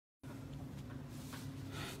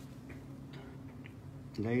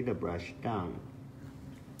lay the brush down.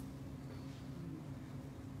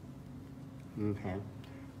 Okay,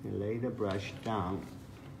 and lay the brush down.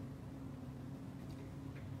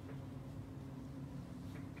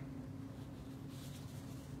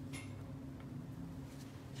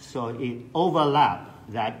 So it overlaps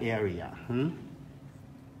that area.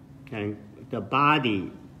 And the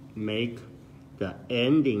body make the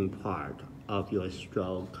ending part of your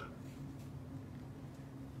stroke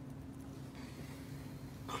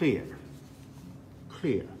clear.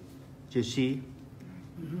 Clear. Do you see?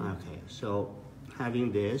 Okay, so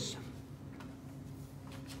having this,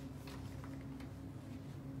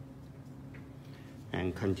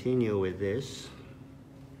 and continue with this.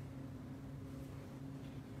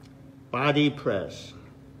 Body press.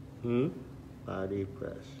 Body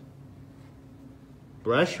press.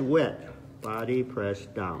 Brush wet, body press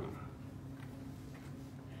down.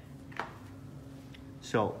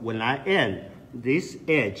 So when I end, this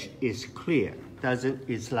edge is clear.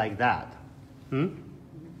 It's like that.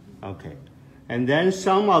 Okay. And then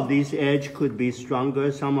some of these edge could be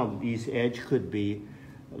stronger, some of these edge could be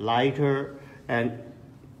lighter. And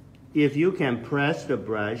if you can press the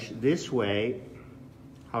brush this way,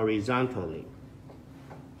 horizontally.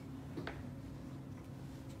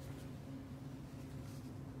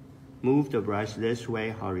 Move the brush this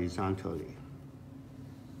way horizontally.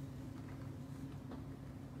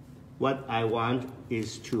 What I want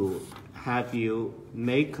is to have you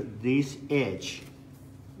make this edge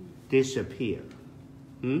disappear.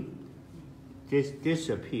 This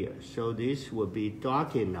disappear. So this will be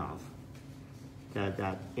dark enough that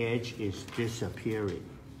that edge is disappearing.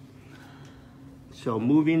 So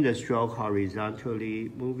moving the stroke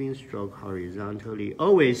horizontally, moving stroke horizontally,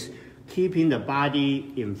 always keeping the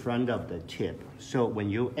body in front of the tip. So when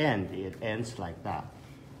you end, it ends like that.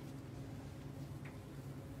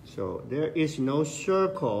 So there is no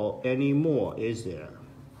circle anymore, is there?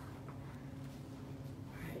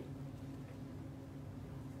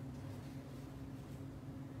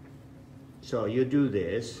 So you do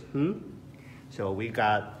this. So we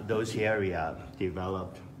got those area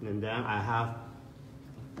developed. And then I have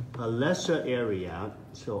a lesser area,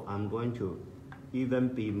 so I'm going to even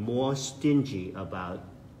be more stingy about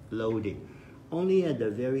loading. Only at the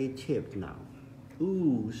very tip now.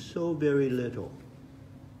 Ooh, so very little.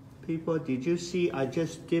 People, did you see I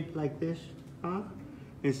just dip like this?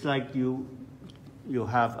 It's like you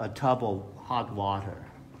have a tub of hot water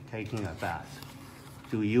taking a bath.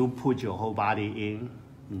 Do you put your whole body in?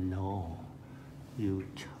 No. You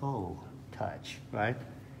toe touch, right?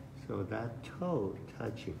 So that toe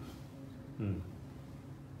touching.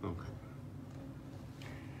 Okay.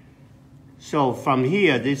 So from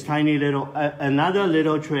here, this tiny little, another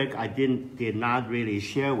little trick I did not really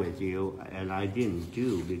share with you, and I didn't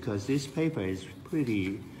do because this paper is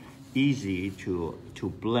pretty easy to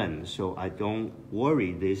blend, so I don't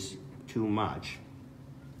worry this too much,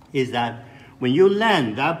 is that when you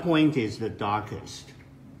land, that point is the darkest.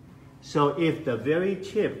 So if the very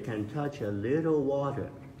tip can touch a little water,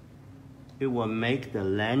 it will make the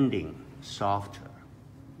landing softer,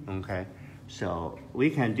 okay? So we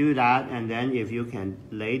can do that, and then if you can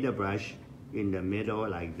lay the brush in the middle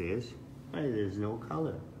like this, there's no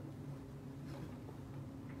color.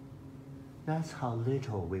 That's how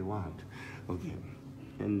little we want, okay?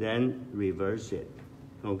 And then reverse it,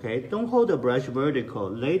 okay? Don't hold the brush vertical,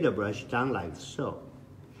 lay the brush down like so.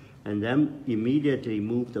 And then immediately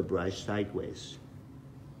move the brush sideways.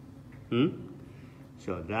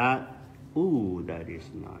 So that, ooh, that is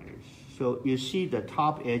nice. So you see the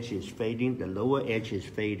top edge is fading, the lower edge is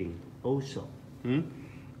fading also.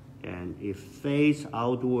 And it fades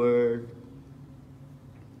outward,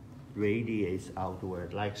 radiates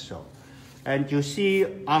outward like so. And you see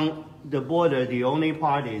on the border, the only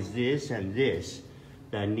part is this and this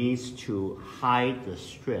that needs to hide the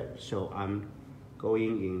strip. So I'm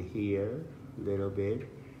going in here a little bit,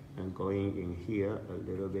 and going in here a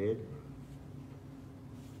little bit.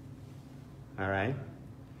 All right?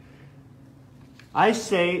 I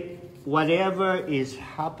say whatever is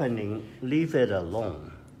happening, leave it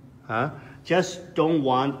alone. Just don't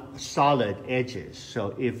want solid edges.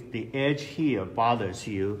 So if the edge here bothers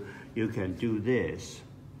you, you can do this.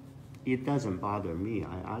 It doesn't bother me.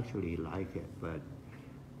 I actually like it, but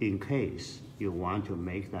in case you want to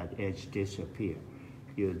make that edge disappear,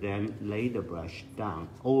 you then lay the brush down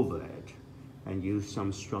over it and use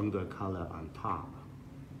some stronger color on top.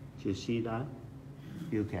 Do you see that?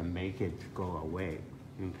 You can make it go away,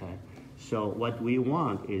 okay? So what we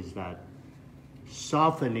want is that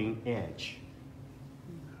softening edge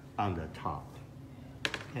on the top.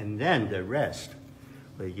 And then the rest,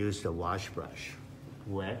 we use the wash brush.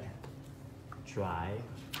 wet, dry,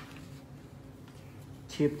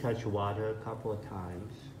 tip touch water a couple of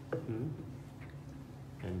times,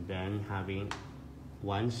 and then having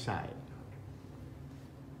one side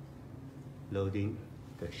loading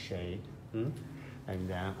the shade, and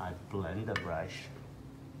then I blend the brush.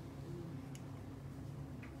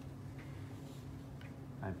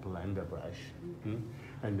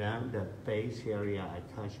 And then the base area I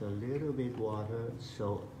touch a little bit water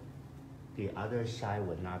so the other side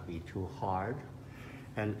would not be too hard.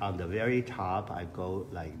 And on the very top I go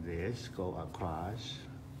like this, go across.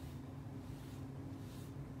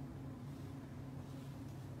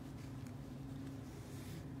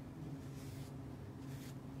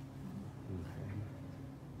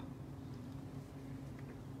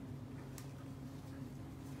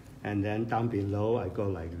 And then down below, I go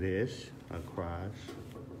like this, across.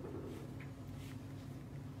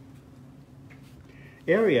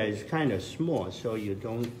 Area is kind of small, so you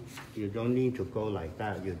don't need to go like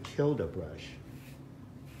that. You tilt the brush,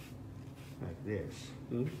 like this.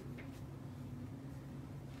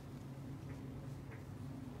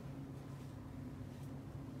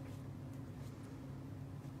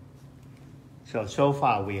 So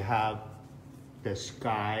far we have the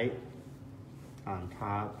sky on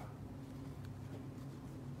top.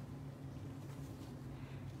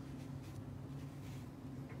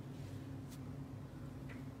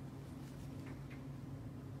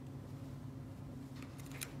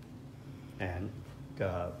 And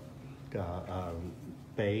the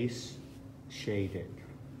base shaded.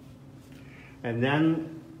 And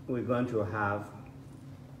then we're going to have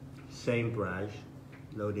same brush,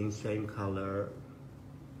 loading same color,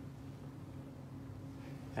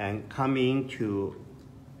 and coming to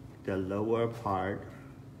the lower part,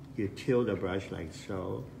 you tilt the brush like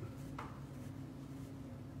so.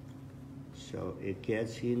 So it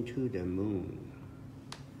gets into the moon.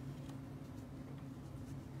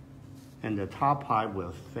 And the top part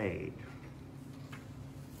will fade.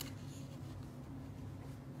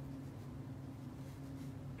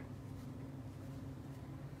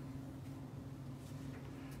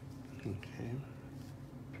 Okay.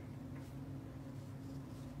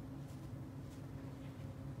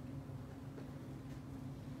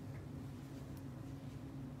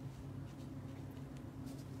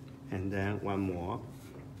 And then one more.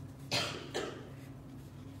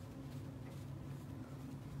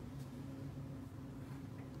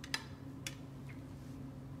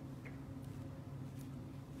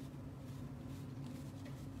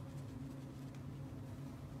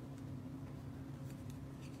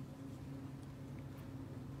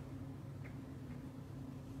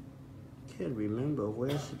 Can't remember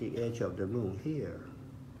where's the edge of the moon here.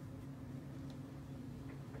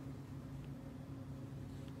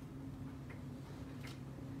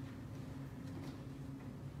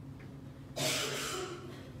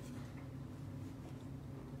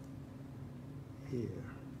 Here.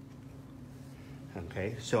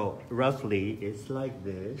 Okay, so roughly it's like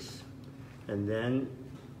this, and then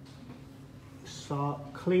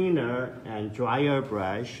cleaner and drier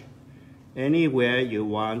brush. Anywhere you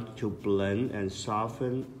want to blend and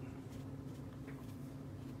soften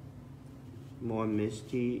more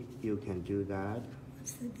misty, you can do that.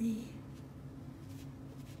 What's the D?